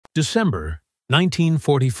December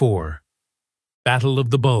 1944. Battle of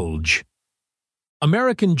the Bulge.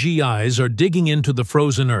 American GIs are digging into the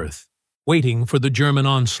frozen earth, waiting for the German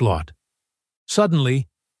onslaught. Suddenly,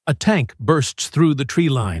 a tank bursts through the tree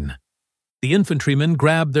line. The infantrymen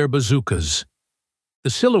grab their bazookas. The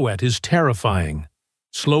silhouette is terrifying.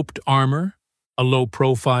 Sloped armor, a low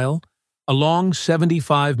profile, a long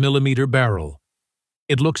 75mm barrel.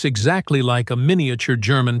 It looks exactly like a miniature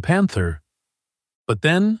German Panther. But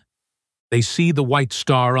then, they see the white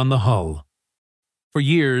star on the hull. For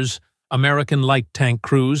years, American light tank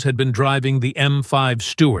crews had been driving the M5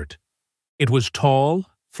 Stuart. It was tall,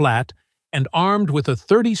 flat, and armed with a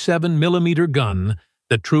 37mm gun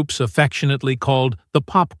that troops affectionately called the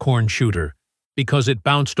popcorn shooter because it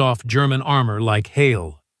bounced off German armor like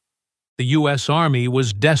hail. The U.S. Army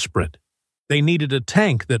was desperate. They needed a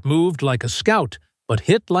tank that moved like a scout but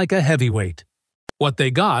hit like a heavyweight. What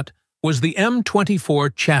they got was the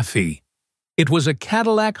M24 Chaffee. It was a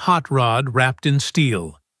Cadillac hot rod wrapped in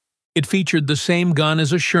steel. It featured the same gun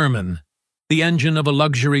as a Sherman, the engine of a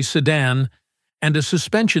luxury sedan, and a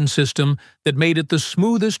suspension system that made it the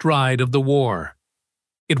smoothest ride of the war.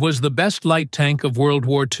 It was the best light tank of World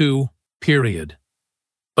War II, period.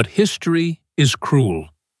 But history is cruel.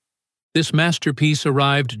 This masterpiece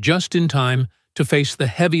arrived just in time to face the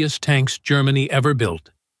heaviest tanks Germany ever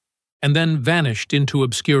built, and then vanished into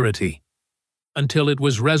obscurity, until it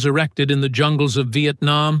was resurrected in the jungles of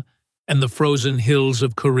Vietnam and the frozen hills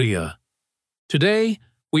of Korea. Today,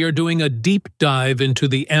 we are doing a deep dive into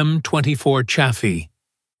the M24 Chaffee,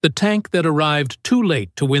 the tank that arrived too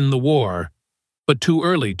late to win the war, but too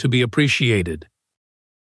early to be appreciated.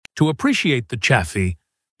 To appreciate the Chaffee,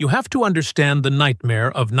 you have to understand the nightmare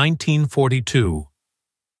of 1942.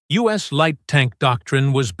 U.S. light tank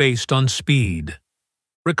doctrine was based on speed.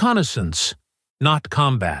 Reconnaissance, not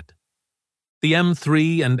combat. The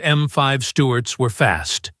M3 and M5 Stuarts were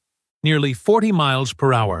fast, nearly 40 miles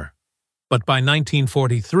per hour. But by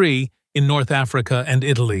 1943, in North Africa and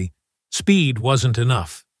Italy, speed wasn't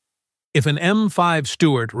enough. If an M5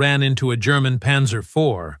 Stuart ran into a German Panzer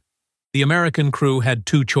IV, the American crew had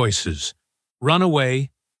two choices: run away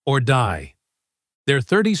or die. Their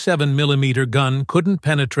 37mm gun couldn't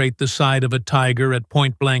penetrate the side of a Tiger at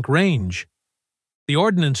point-blank range. The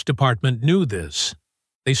Ordnance Department knew this.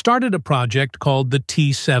 They started a project called the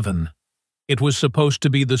T-7. It was supposed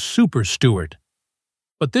to be the Super Stuart.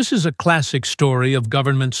 But this is a classic story of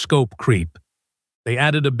government scope creep. They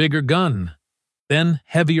added a bigger gun, then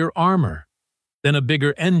heavier armor, then a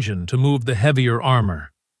bigger engine to move the heavier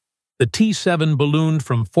armor. The T-7 ballooned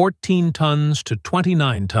from 14 tons to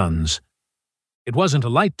 29 tons. It wasn't a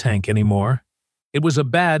light tank anymore. It was a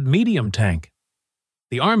bad medium tank.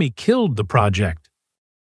 The Army killed the project.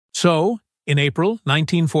 So, in April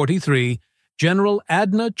 1943, General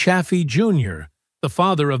Adna Chaffee Jr., the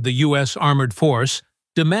father of the U.S. Armored Force,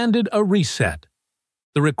 demanded a reset.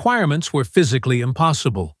 The requirements were physically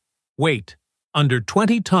impossible. Weight, under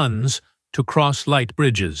 20 tons, to cross light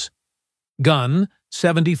bridges. Gun,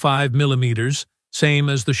 75mm, same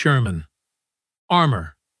as the Sherman.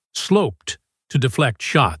 Armor, sloped to deflect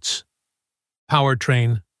shots.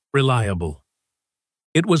 Powertrain, reliable.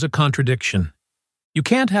 It was a contradiction. You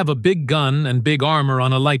can't have a big gun and big armor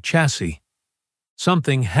on a light chassis.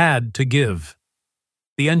 Something had to give.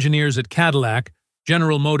 The engineers at Cadillac,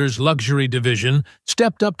 General Motors' luxury division,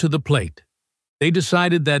 stepped up to the plate. They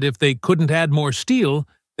decided that if they couldn't add more steel,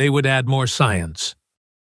 they would add more science.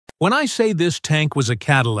 When I say this tank was a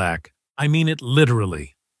Cadillac, I mean it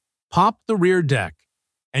literally. Pop the rear deck,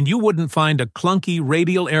 and you wouldn't find a clunky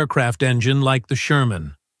radial aircraft engine like the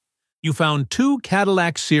Sherman. You found two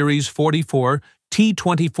Cadillac Series 44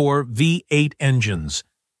 T24 V8 engines.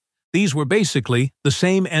 These were basically the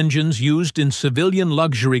same engines used in civilian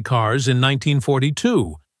luxury cars in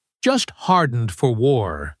 1942, just hardened for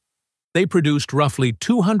war. They produced roughly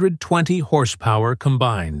 220 horsepower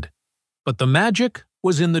combined. But the magic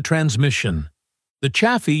was in the transmission. The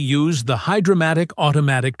Chaffee used the hydromatic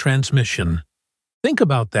automatic transmission. Think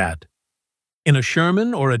about that. In a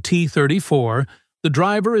Sherman or a T-34, the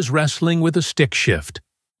driver is wrestling with a stick shift,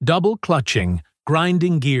 double clutching,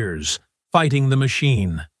 grinding gears, fighting the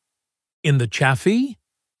machine. In the Chaffee,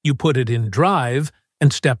 you put it in drive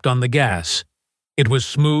and stepped on the gas. It was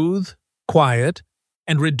smooth, quiet,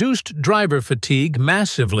 and reduced driver fatigue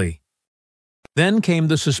massively. Then came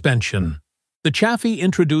the suspension. The Chaffee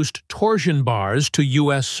introduced torsion bars to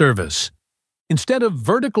U.S. service. Instead of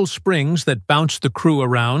vertical springs that bounced the crew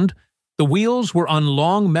around, the wheels were on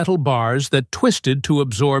long metal bars that twisted to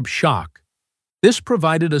absorb shock. This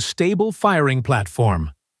provided a stable firing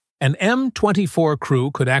platform. An M24 crew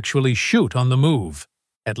could actually shoot on the move.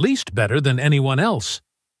 at least better than anyone else.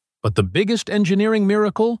 But the biggest engineering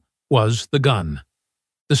miracle was the gun.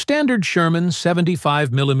 The standard Sherman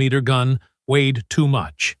 75mm gun weighed too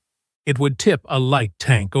much. It would tip a light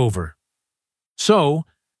tank over. So,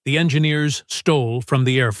 the engineers stole from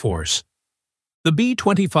the Air Force. The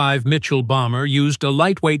B-25 Mitchell bomber used a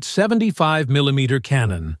lightweight 75mm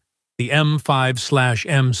cannon, the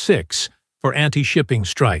M5/M6, for anti-shipping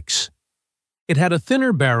strikes. It had a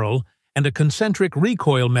thinner barrel and a concentric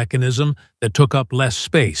recoil mechanism that took up less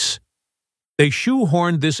space. They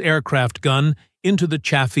shoehorned this aircraft gun into the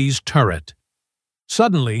Chaffee's turret.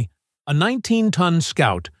 Suddenly, a 19-ton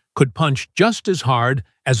Scout could punch just as hard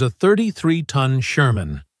as a 33-ton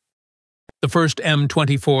Sherman. The first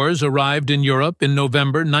M24s arrived in Europe in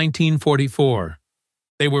November 1944.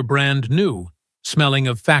 They were brand new, smelling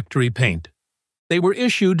of factory paint. They were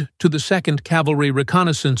issued to the 2nd Cavalry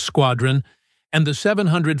Reconnaissance Squadron and the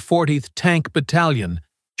 740th Tank Battalion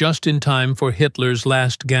just in time for Hitler's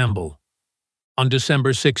last gamble. On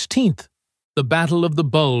December 16th, the Battle of the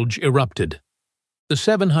Bulge erupted. The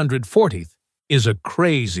 740th is a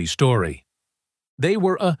crazy story. They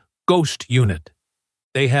were a ghost unit.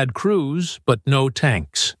 They had crews, but no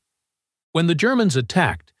tanks. When the Germans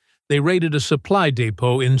attacked, they raided a supply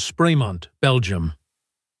depot in Spreemont, Belgium.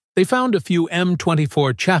 They found a few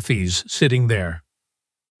M24 Chaffees sitting there.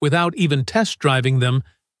 Without even test driving them,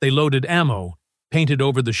 they loaded ammo, painted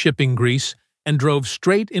over the shipping grease, and drove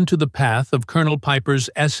straight into the path of Colonel Piper's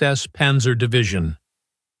SS Panzer Division.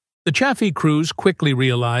 The Chaffee crews quickly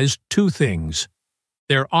realized two things.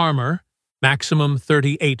 Their armor, maximum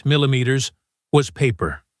 38mm, was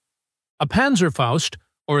paper. A Panzerfaust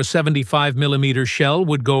or a 75mm shell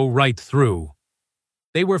would go right through.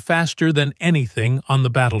 They were faster than anything on the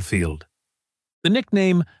battlefield. The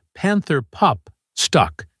nickname Panther Pup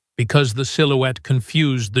stuck because the silhouette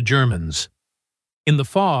confused the Germans. In the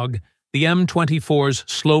fog, the M24's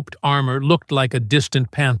sloped armor looked like a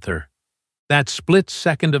distant panther. That split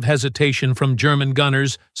second of hesitation from German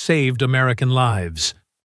gunners saved American lives.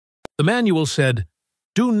 The manual said,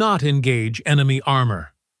 "Do not engage enemy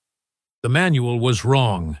armor." The manual was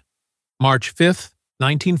wrong. March 5,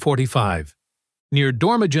 1945. Near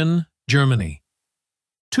Dormagen, Germany.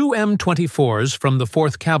 Two M24s from the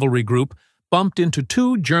 4th Cavalry Group bumped into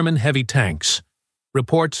two German heavy tanks.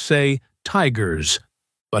 Reports say Tigers,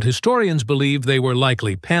 but historians believe they were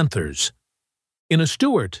likely Panthers. In a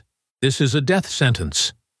Stuart, this is a death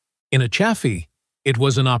sentence. In a Chaffee, it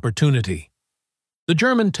was an opportunity. The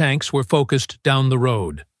German tanks were focused down the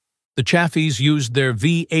road. The Chaffees used their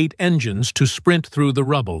V8 engines to sprint through the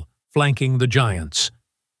rubble, flanking the giants.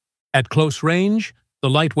 At close range, the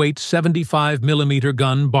lightweight 75mm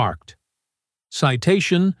gun barked.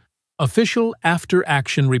 Citation: official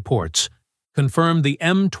after-action reports confirmed the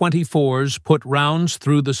M24s put rounds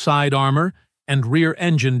through the side armor and rear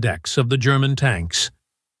engine decks of the German tanks.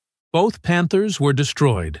 Both Panthers were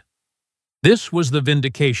destroyed. This was the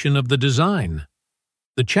vindication of the design.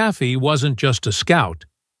 The Chaffee wasn't just a scout,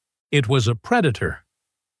 it was a predator.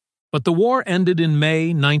 But the war ended in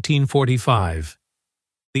May 1945.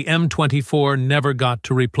 The M24 never got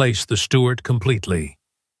to replace the Stuart completely.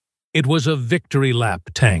 It was a victory lap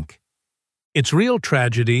tank. Its real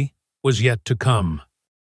tragedy was yet to come.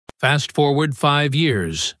 Fast forward 5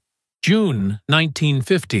 years. June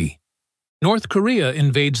 1950. North Korea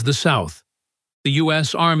invades the South. The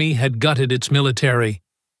U.S. Army had gutted its military.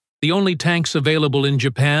 The only tanks available in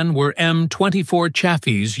Japan were M24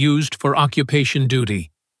 Chaffees used for occupation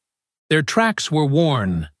duty. Their tracks were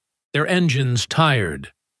worn, their engines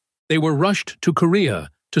tired. They were rushed to Korea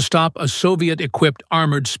to stop a Soviet-equipped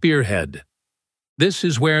armored spearhead. This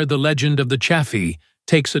is where the legend of the Chaffee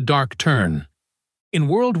takes a dark turn. In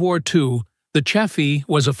World War II, the Chaffee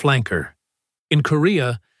was a flanker. In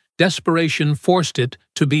Korea, desperation forced it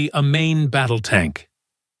to be a main battle tank.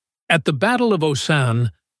 At the Battle of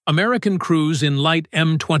Osan, American crews in light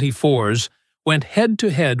M24s went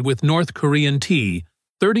head-to-head with North Korean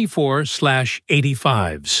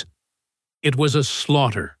T-34/85s. It was a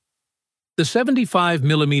slaughter. The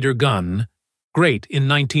 75mm gun, great in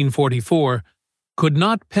 1944, could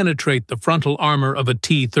not penetrate the frontal armor of a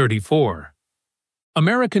T-34.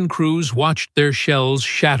 American crews watched their shells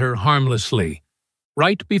shatter harmlessly,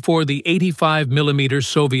 right before the 85mm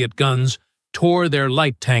Soviet guns tore their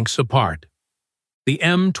light tanks apart. The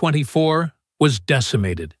M24 was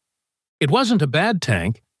decimated. It wasn't a bad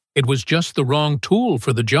tank, it was just the wrong tool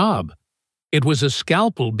for the job. It was a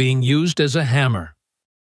scalpel being used as a hammer.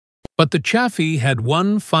 But the Chaffee had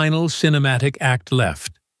one final cinematic act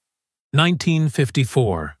left.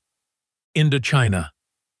 1954. Indochina.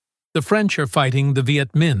 The French are fighting the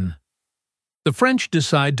Viet Minh. The French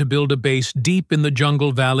decide to build a base deep in the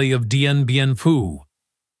jungle valley of Dien Bien Phu.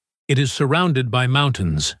 It is surrounded by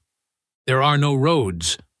mountains. There are no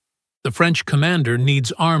roads. The French commander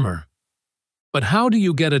needs armor. But how do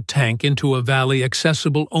you get a tank into a valley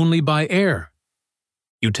accessible only by air?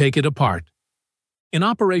 You take it apart. In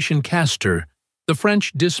Operation Castor, the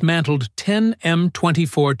French dismantled 10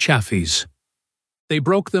 M24 Chafees. They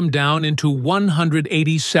broke them down into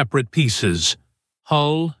 180 separate pieces: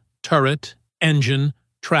 hull, turret, engine,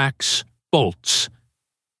 tracks, bolts.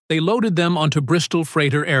 They loaded them onto Bristol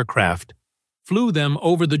freighter aircraft, flew them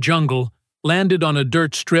over the jungle, landed on a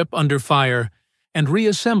dirt strip under fire, and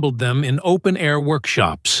reassembled them in open-air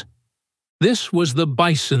workshops. This was the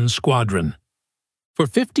Bison Squadron. For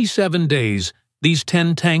 57 days, these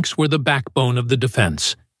 10 tanks were the backbone of the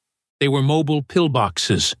defense. They were mobile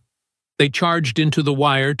pillboxes. They charged into the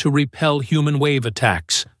wire to repel human wave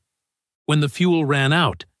attacks. When the fuel ran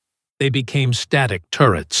out, they became static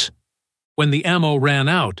turrets. When the ammo ran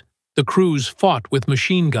out, the crews fought with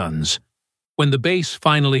machine guns. When the base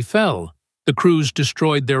finally fell, the crews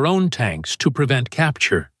destroyed their own tanks to prevent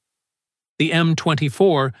capture. The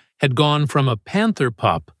M24 had gone from a Panther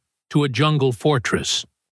Pup to a jungle fortress.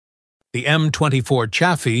 The M24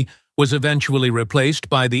 Chaffee was eventually replaced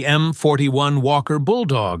by the M41 Walker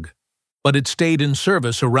Bulldog, but it stayed in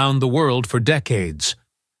service around the world for decades.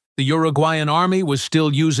 The Uruguayan army was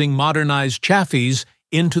still using modernized Chaffees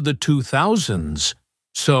into the 2000s.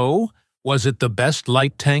 So, was it the best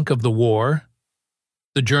light tank of the war?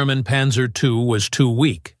 The German Panzer II was too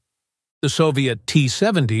weak. The Soviet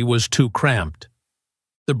T-70 was too cramped.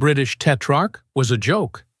 The British Tetrarch was a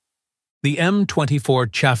joke. The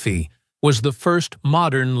M24 Chaffee was the first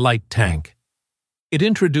modern light tank. It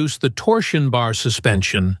introduced the torsion bar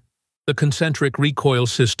suspension, the concentric recoil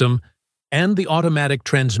system, and the automatic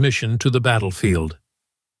transmission to the battlefield.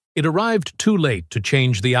 It arrived too late to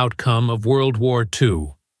change the outcome of World War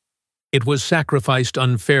II. It was sacrificed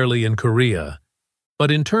unfairly in Korea,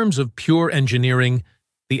 but in terms of pure engineering,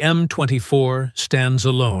 the M24 stands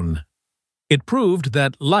alone. It proved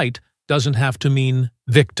that light doesn't have to mean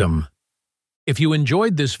victim. If you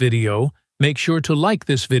enjoyed this video, make sure to like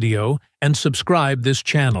this video and subscribe this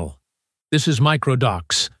channel. This is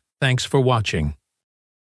Microdocs. Thanks for watching.